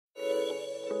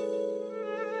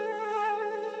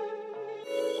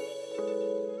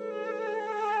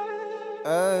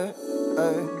Ay,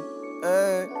 ay,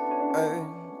 ay, ay,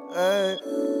 ay,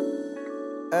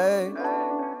 ay.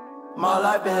 My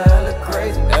life been hella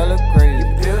crazy, hella crazy.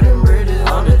 You building bridges,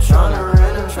 I'm just tryna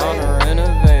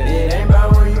renovate. It ain't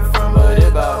about where you from, but it's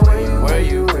about where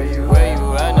you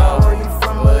right now. Where you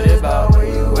from, but it's about where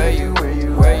you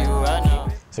right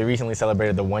now. So you recently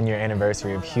celebrated the 1-year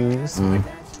anniversary of Hues.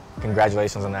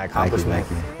 Congratulations on that accomplishment.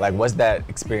 Thank you. Like, what's that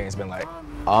experience been like?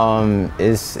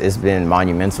 It's been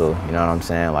monumental, you know what I'm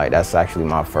saying? Like, that's actually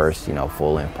my first,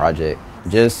 full-length project.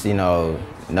 Just,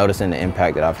 noticing the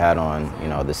impact that I've had on,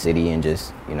 the city and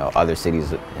just, other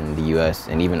cities in the US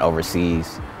and even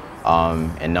overseas.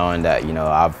 And knowing that,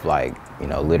 I've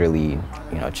literally,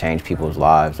 changed people's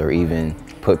lives or even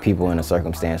put people in a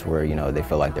circumstance where, they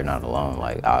feel like they're not alone.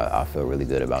 Like, I feel really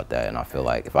good about that. And I feel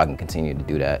like if I can continue to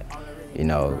do that,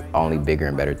 only bigger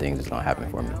and better things is gonna happen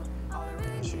for me.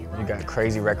 You got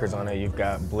crazy records on it. You've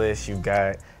got Bliss, you've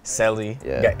got Selly,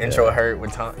 you got Intro Hurt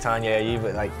with Tanya Eve.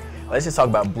 Like, let's just talk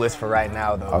about Bliss for right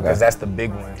now though, because that's the big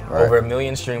one. Right. Over 1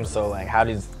 million streams. So like, how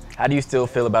do you still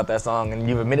feel about that song? And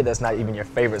you've admitted that's not even your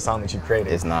favorite song that you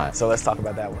created. It's not. So let's talk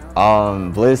about that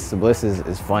one. Bliss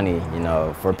is funny.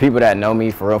 For people that know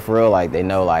me for real, like they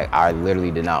know like I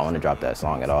literally did not want to drop that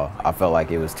song at all. I felt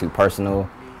like it was too personal.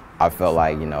 I felt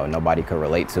like nobody could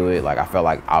relate to it. Like I felt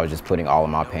like I was just putting all of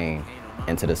my pain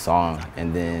into the song.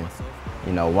 And then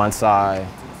once I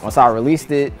released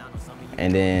it,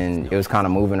 and then it was kind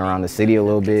of moving around the city a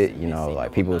little bit,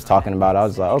 like people was talking about it. I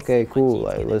was like, okay, cool,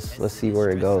 like let's see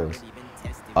where it goes.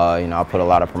 I put a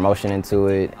lot of promotion into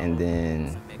it, and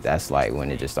then that's like when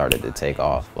it just started to take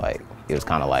off. Like it was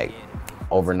kind of like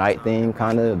overnight thing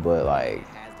kind of, but like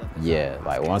yeah,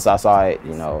 like once I saw it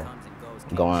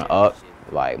going up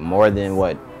like more than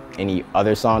what any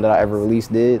other song that I ever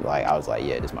released did, like I was like,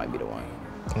 yeah, this might be the one.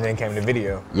 And then came the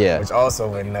video, yeah, which also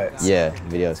went nuts. Yeah, the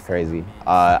video is crazy.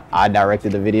 I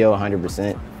directed the video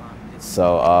 100%.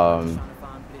 So,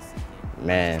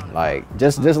 man, like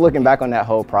just looking back on that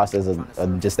whole process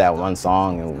of just that one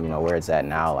song and where it's at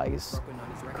now, like it's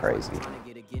crazy.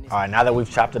 All right, now that we've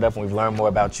chopped it up and we've learned more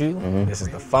about you, this is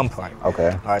the fun part.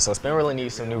 Okay. All right, so Spin really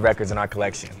needs some new records in our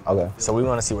collection. Okay. So we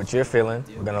want to see what you're feeling.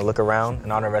 We're gonna look around.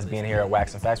 In honor of us being here at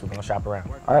Wax and Facts, we're gonna shop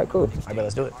around. All right, cool. All right,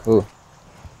 let's do it. Cool.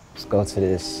 Let's go to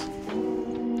this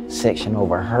section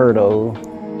over here, though.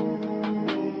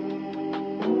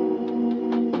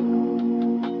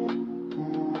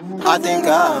 I think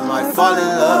I might fall in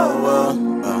love, well,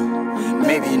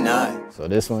 maybe not. So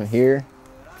this one here,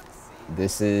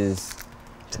 this is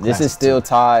still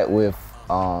tied with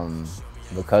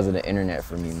because of the internet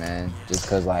for me, man. Just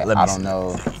cause like I don't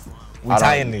know. We're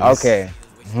tying these. Okay.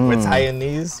 We're tying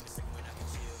these.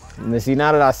 And see,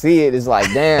 now that I see it, it's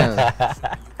like damn.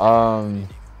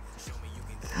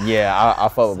 Yeah, I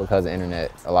fuck with because of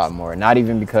internet a lot more. Not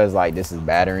even because like this is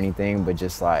bad or anything, but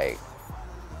just like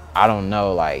I don't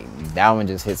know, like that one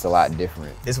just hits a lot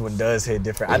different. This one does hit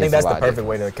different. I think that's the perfect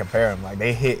way to compare them. Like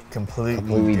they hit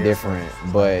completely different.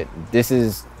 But this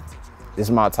is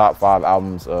my top 5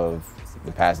 albums of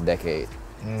the past decade,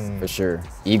 for sure.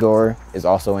 Igor is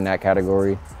also in that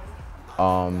category.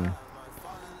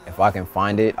 If I can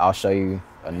find it, I'll show you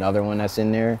another one that's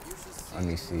in there. Let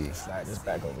me see. Slide this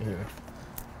back over here.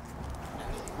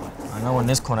 I know in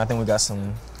this corner, I think we got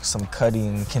some Cudi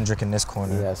and Kendrick in this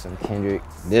corner. We got some Kendrick.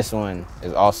 This one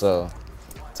is also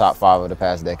top 5 of the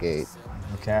past decade.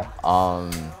 Okay.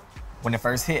 When it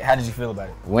first hit, how did you feel about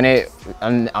it? When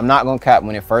I'm not gonna cap.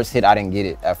 When it first hit, I didn't get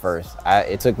it at first.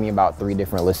 It took me about 3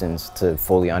 different listens to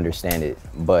fully understand it.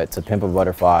 But To Pimp a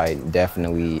Butterfly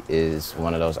definitely is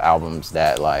one of those albums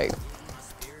that like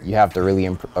you have to really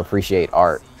appreciate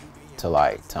art to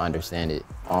understand it.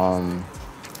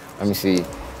 Let me see.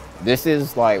 This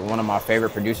is like one of my favorite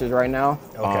producers right now.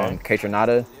 Okay.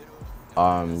 Kaytranada.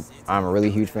 I'm a really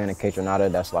huge fan of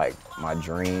Kaytranada. That's like my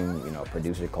dream,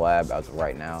 producer collab as of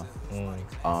right now.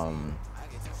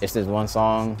 It's this one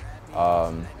song.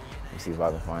 Let me see if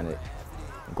I can find it.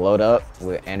 Glowed Up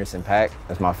with Anderson .Paak.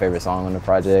 That's my favorite song on the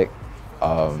project.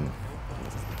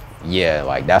 Yeah,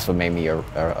 like that's what made me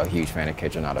a huge fan of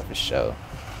Kaytranada for sure.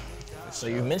 So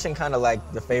you mentioned kind of like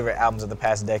the favorite albums of the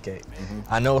past decade.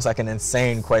 I know it's like an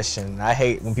insane question. I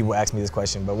hate when people ask me this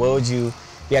question, but what would you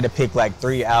had to pick like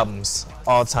 3 albums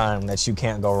all time that you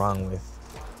can't go wrong with?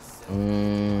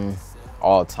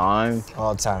 All time?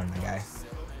 All time, my guy.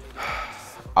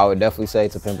 I would definitely say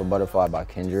To Pimp a Butterfly by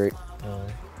Kendrick.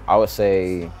 I would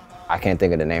say, I can't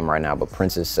think of the name right now, but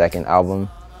Prince's second album.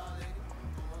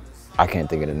 I can't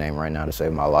think of the name right now to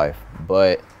save my life,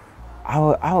 but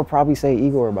I would probably say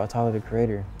Igor by Tyler, the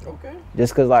Creator. Okay.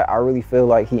 Just cause like I really feel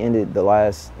like he ended the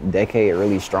last decade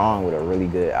really strong with a really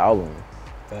good album.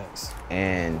 Facts.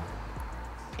 And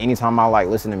anytime I like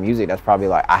listen to music, that's probably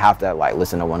like I have to like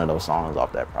listen to one of those songs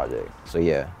off that project. So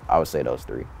yeah, I would say those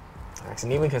three.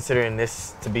 And even considering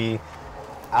this to be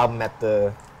album at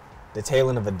the tail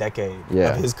end of a decade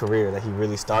of his career that he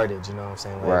really started, you know what I'm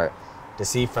saying? Like, right. To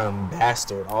see from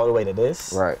Bastard all the way to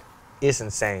this, right, it's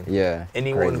insane. Yeah.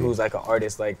 Anyone crazy. who's like an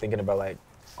artist, like thinking about like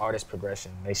artist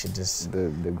progression, they should just the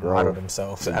model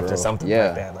themselves after grow. something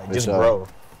like that. Like just sure. grow.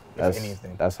 That's if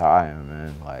anything. That's how I am,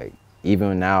 man. Like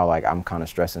even now, like I'm kind of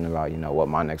stressing about what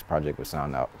my next project would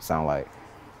sound like,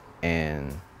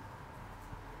 and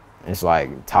it's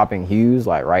like topping Hues.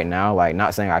 Like right now, like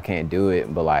not saying I can't do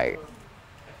it, but like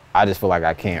I just feel like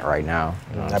I can't right now.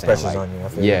 You know what that I'm saying? pressure's Like, on you. I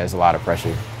feel yeah, it's a lot of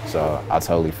pressure. So I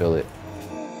totally feel it.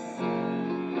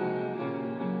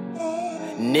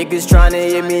 Niggas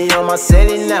tryna hit me on my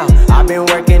city now. I've been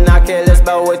working, I care less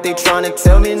about what they tryna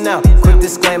tell me now. Quick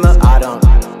disclaimer, I don't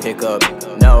pick up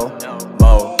no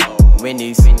more when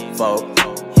these folk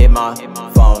hit my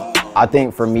phone. I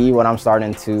think for me, what I'm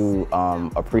starting to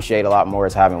appreciate a lot more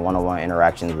is having one-on-one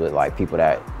interactions with like people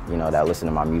that that listen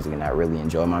to my music and that really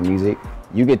enjoy my music.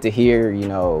 You get to hear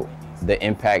the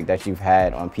impact that you've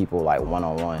had on people like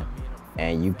one-on-one,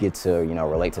 and you get to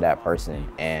relate to that person.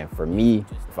 And for me,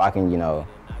 if I can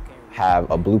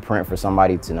have a blueprint for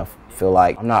somebody to feel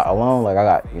like I'm not alone, like I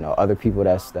got other people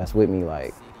that's with me,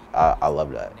 like I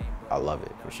love that. I love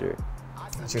it for sure.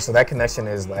 So that connection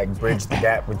is like bridge the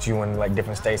gap with you in like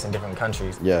different states and different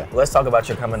countries. Yeah. Let's talk about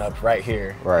your coming up right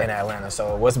here Right. in Atlanta.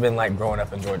 So what's it been like growing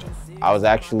up in Georgia? I was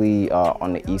actually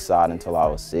on the east side until I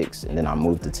was 6, and then I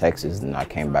moved to Texas, and I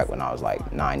came back when I was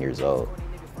like 9 years old.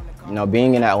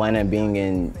 Being in Atlanta and being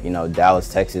in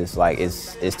Dallas, Texas, like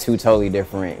it's two totally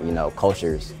different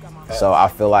cultures. So I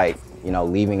feel like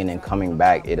leaving and then coming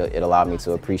back, it allowed me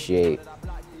to appreciate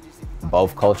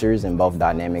both cultures and both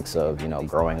dynamics of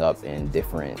growing up in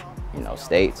different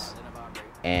states.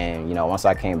 And once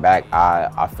I came back,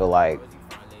 I feel like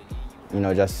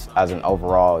just as an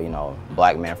overall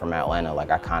black man from Atlanta,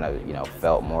 like I kind of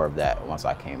felt more of that once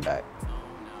I came back.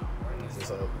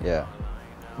 So, Yeah.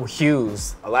 well,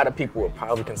 Hues, a lot of people would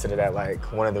probably consider that like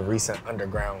one of the recent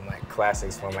underground like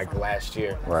classics from like last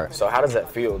year. Right. So how does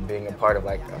that feel being a part of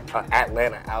like an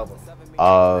Atlanta album?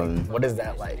 What is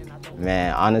that like?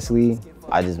 Man, honestly,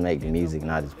 I just make music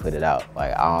and I just put it out.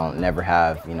 Like I don't never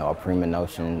have a prima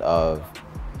notion of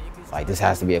like this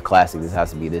has to be a classic, this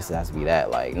has to be this, it has to be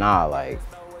that. Like nah, like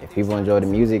if people enjoy the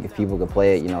music, if people could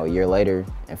play it a year later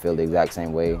and feel the exact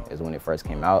same way as when it first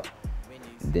came out,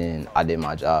 then I did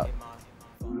my job.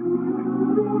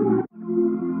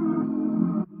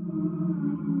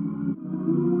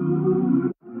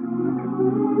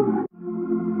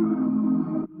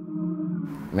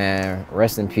 Man,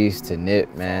 rest in peace to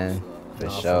Nip, man, for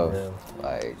sure.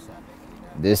 Like,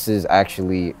 this is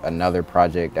actually another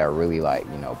project that really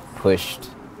pushed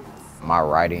my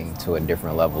writing to a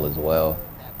different level as well.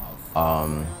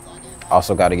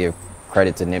 Also got to give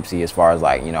credit to Nipsey as far as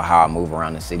how I move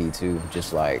around the city too,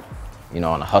 just like, on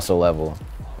a hustle level.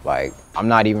 Like, I'm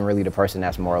not even really the person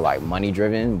that's more like money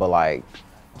driven, but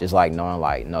just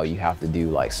knowing no, you have to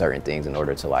do certain things in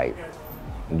order to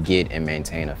get and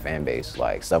maintain a fan base.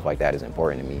 Like stuff like that is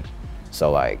important to me.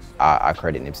 So I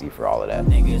credit Nipsey for all of that.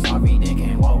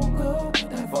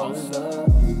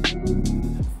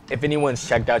 If anyone's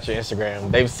checked out your Instagram,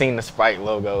 they've seen the Sprite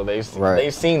logo.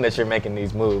 They've seen that you're making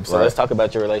these moves. So let's talk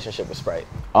about your relationship with Sprite.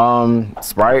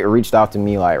 Sprite reached out to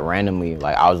me randomly.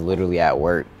 Like I was literally at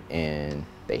work and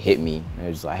they hit me. They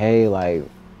were just like, hey,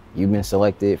 you've been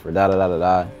selected for da da da da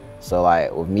da. So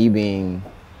with me being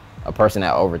a person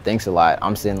that overthinks a lot,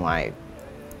 I'm sitting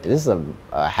is this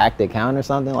a hacked account or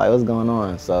something? Like what's going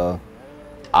on? So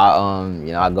I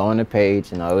I go on the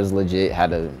page, it was legit,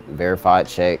 had a verified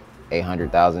check,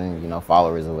 800,000,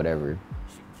 followers or whatever.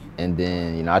 And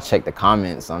then, I checked the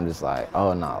comments, I'm just like,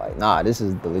 oh no, nah, this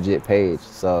is the legit page.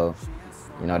 So,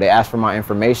 they asked for my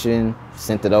information,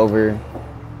 sent it over.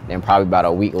 Then probably about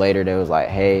a week later, they was like,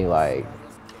 hey,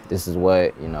 this is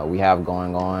what, we have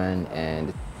going on,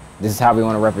 and this is how we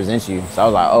want to represent you. So I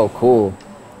was like, oh, cool.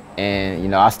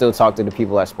 And, I still talk to the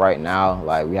people at Sprite now.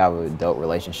 We have a dope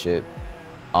relationship.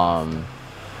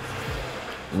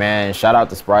 Man, shout out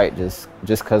to Sprite just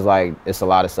cause it's a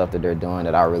lot of stuff that they're doing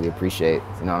that I really appreciate.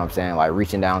 You know what I'm saying?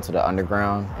 Reaching down to the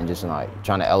underground and just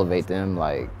trying to elevate them.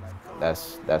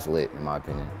 That's lit in my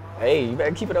opinion. Hey, you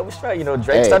better keep it up with Sprite.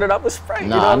 Drake started off with Sprite.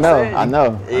 Nah, I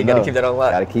know. You gotta keep that on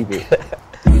lock. Gotta keep it.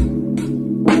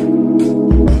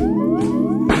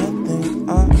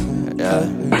 Yeah.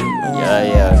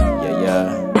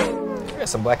 You got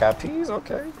some Black Eyed Peas,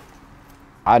 okay.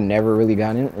 I never really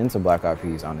got into Black Eyed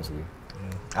Peas, honestly.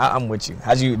 I'm with you.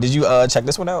 Did you check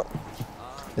this one out?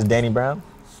 Is Danny Brown?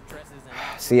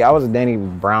 See, I was a Danny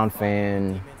Brown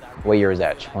fan. What year is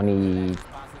that?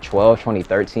 2012,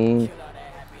 2013.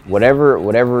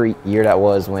 Whatever year that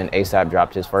was when A$AP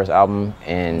dropped his first album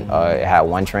and it had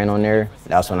One Train on there.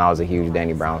 That's when I was a huge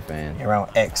Danny Brown fan.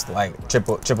 Around X, like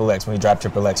triple X, when he dropped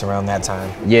Triple X around that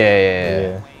time.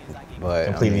 Yeah. But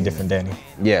completely different Danny.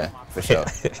 Yeah, for sure,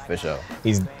 for sure.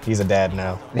 He's a dad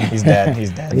now. He's dad.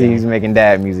 He's making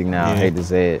dad music now. Yeah. I hate to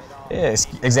say it. Yeah, it's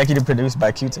executive produced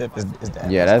by Q-Tip. Is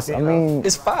dad. Yeah, I mean,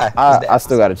 it's fire. I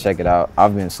still got to check it out.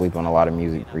 I've been sleeping on a lot of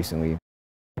music recently.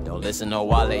 Don't listen to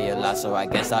Wale a lot, so I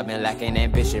guess I've been lacking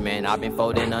ambition, man. I've been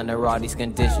folding under all these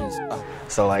conditions.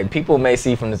 So like people may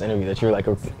see from this interview that you're like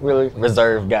a really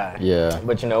reserved guy. Yeah.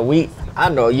 But you know, I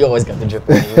know you always got the drip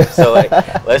on you. So like,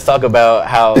 let's talk about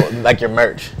how like your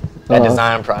merch, that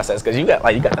design process, because you got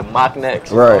the mock neck.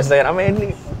 You know what I'm saying? I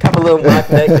mean, kind of a little mock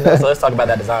neck. You know, so let's talk about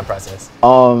that design process.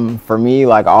 For me,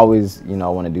 like I always,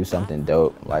 want to do something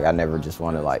dope. Like I never just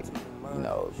want to like,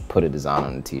 put a design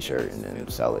on a t-shirt and then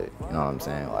sell it. You know what I'm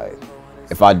saying? Like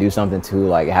if I do something too,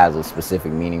 like it has a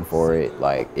specific meaning for it,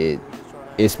 like it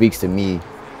speaks to me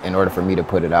in order for me to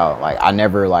put it out. Like I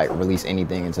never like release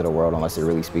anything into the world unless it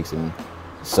really speaks to me.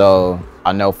 So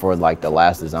I know for like the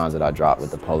last designs that I dropped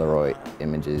with the Polaroid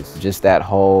images, just that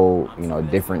whole,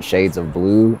 different shades of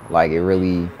blue, like it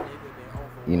really,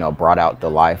 brought out the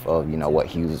life of, what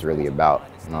Hues is really about.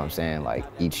 You know what I'm saying? Like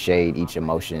each shade, each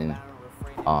emotion,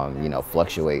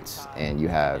 fluctuates, and you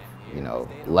have,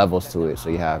 levels to it. So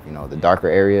you have, the darker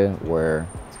area where,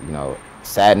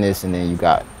 sadness, and then you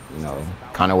got,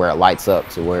 kind of where it lights up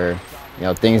to where,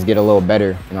 things get a little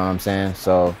better, you know what I'm saying?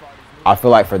 So I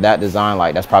feel like for that design,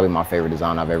 like that's probably my favorite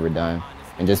design I've ever done.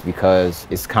 And just because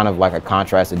it's kind of like a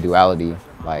contrast of duality,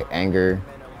 like anger,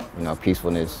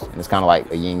 peacefulness, and it's kind of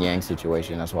like a yin yang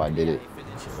situation. That's why I did it.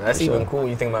 That's even cool when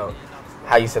you think about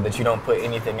how you said that you don't put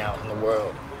anything out in the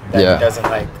world that doesn't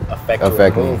like affect you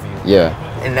or move you.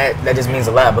 Yeah. And that just means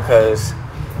a lot, because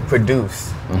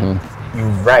produce, you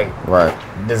write,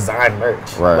 design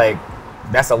merch, like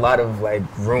that's a lot of like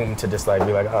room to just like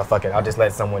be like, oh fuck it, I'll just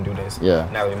let someone do this. Yeah.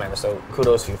 Not really matter. So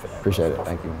kudos to you for that. Appreciate it.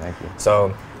 Thank you.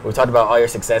 So we talked about all your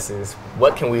successes.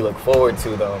 What can we look forward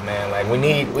to though, man? Like we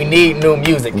need new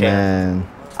music, Cam. Man,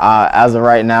 as of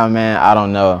right now, man, I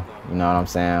don't know. You know what I'm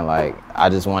saying? Like I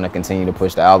just want to continue to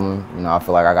push the album. I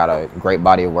feel like I got a great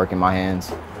body of work in my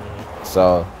hands.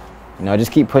 So,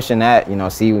 just keep pushing that.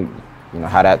 See,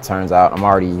 how that turns out. I'm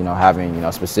already,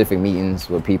 having, specific meetings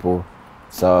with people.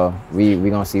 So we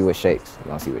gonna see what shakes.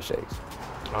 We're gonna see what shakes.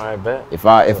 All right, bet. If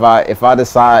I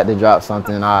decide to drop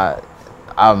something, I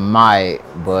might,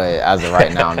 but as of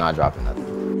right now, I'm not dropping nothing.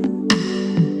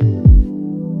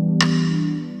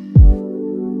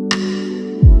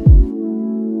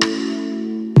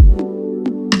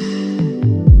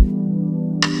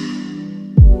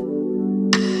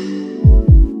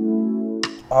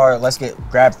 All right, let's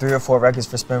grab 3 or 4 records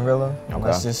for Spinrilla. Okay.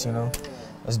 Let's just,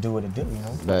 let's do what it do,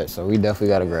 Bet. So we definitely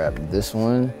gotta grab this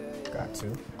one. Got to.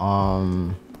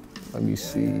 Let me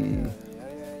see.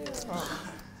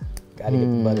 Gotta get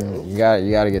the butter. You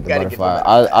gotta get the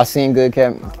butterfly. I seen Good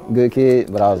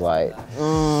Kid, but I was like,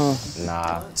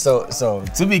 nah. So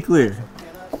to be clear,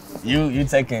 you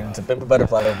taking To Pimp a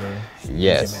Butterfly over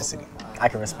Yes. City. I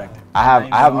can respect it. I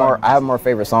have more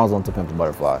favorite songs on To Pimp a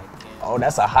Butterfly. Oh,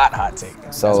 that's a hot take.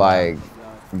 So like,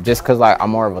 just cause like I'm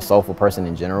more of a soulful person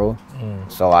in general.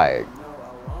 So like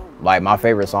my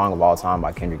favorite song of all time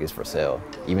by Kendrick is For Sale.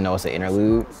 Even though it's an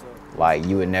interlude, like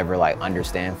you would never like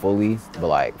understand fully, but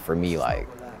like for me, like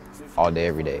all day,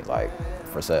 every day, like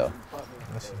For Sale.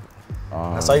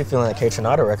 I saw you feeling that K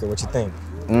Tronado record. What you think?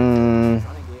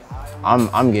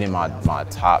 I'm getting my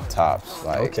tops.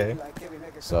 Like, okay.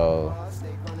 So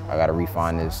I gotta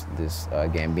refine this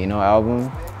Gambino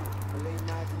album.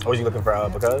 What was you looking for?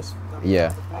 Because?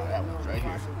 Yeah. Oh, that one's right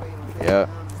here. Yep.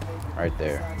 Right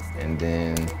there. And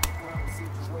then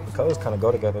the colors kind of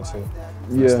go together too.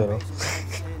 Yeah.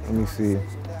 Let me see.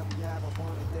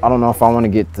 I don't know if I want to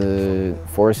get the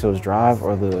Forest Hills Drive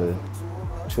or the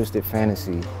Twisted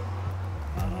Fantasy.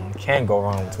 Can't go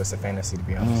wrong with Twisted Fantasy, to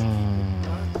be honest.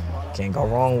 Can't go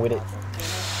wrong with it.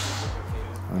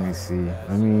 Let me see.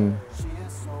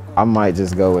 I might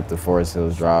just go with the Forest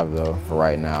Hills Drive though for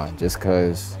right now, just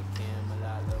cause.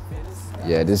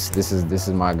 Yeah, this is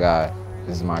my guy.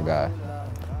 This is my guy.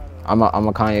 I'm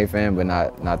a Kanye fan, but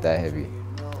not that heavy.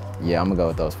 Yeah, I'm gonna go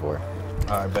with those 4.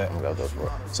 All right, bet. I'm gonna go with those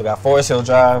 4. So got Forest Hill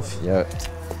Drive. Yep.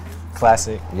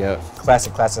 Classic. Yep.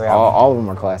 Classic album. All of them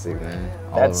are classic, man.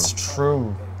 That's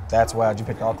true. That's why you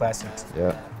picked all classics.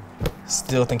 Yep.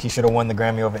 Still think he should have won the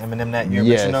Grammy over Eminem that year,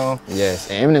 Yes, but you know. yes.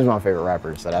 And Eminem's my favorite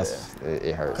rapper, so that's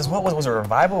it hurts. Because what was it,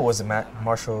 Revival or was it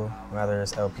Marshall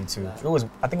Mathers LP2?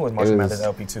 I think it was Marshall Mathers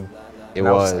LP2. It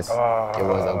was. Like, oh, It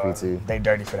was LP2. They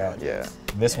dirty for that. Yeah.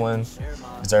 This one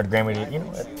deserved a Grammy. You know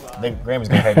what? The Grammy's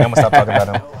gonna hate me. I'm gonna stop talking about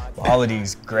them. All of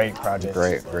these great projects.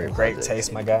 Great Great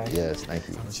taste, my guy. Yes, thank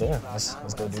you. But yeah,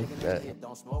 let's go, dude.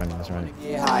 Let's run it.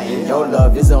 Get high and your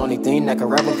love is the only thing that can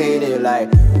replicate it.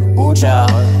 Like, ooh child,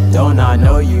 don't I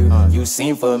know you? You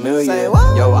seem familiar.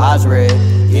 Your eyes red,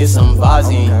 get some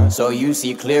Vaseline, so you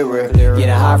see clearer. Getting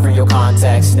high from your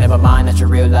contacts, never mind that you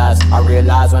realize. I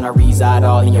realize when I reside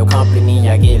all in your company,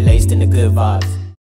 I get laced in the good vibes.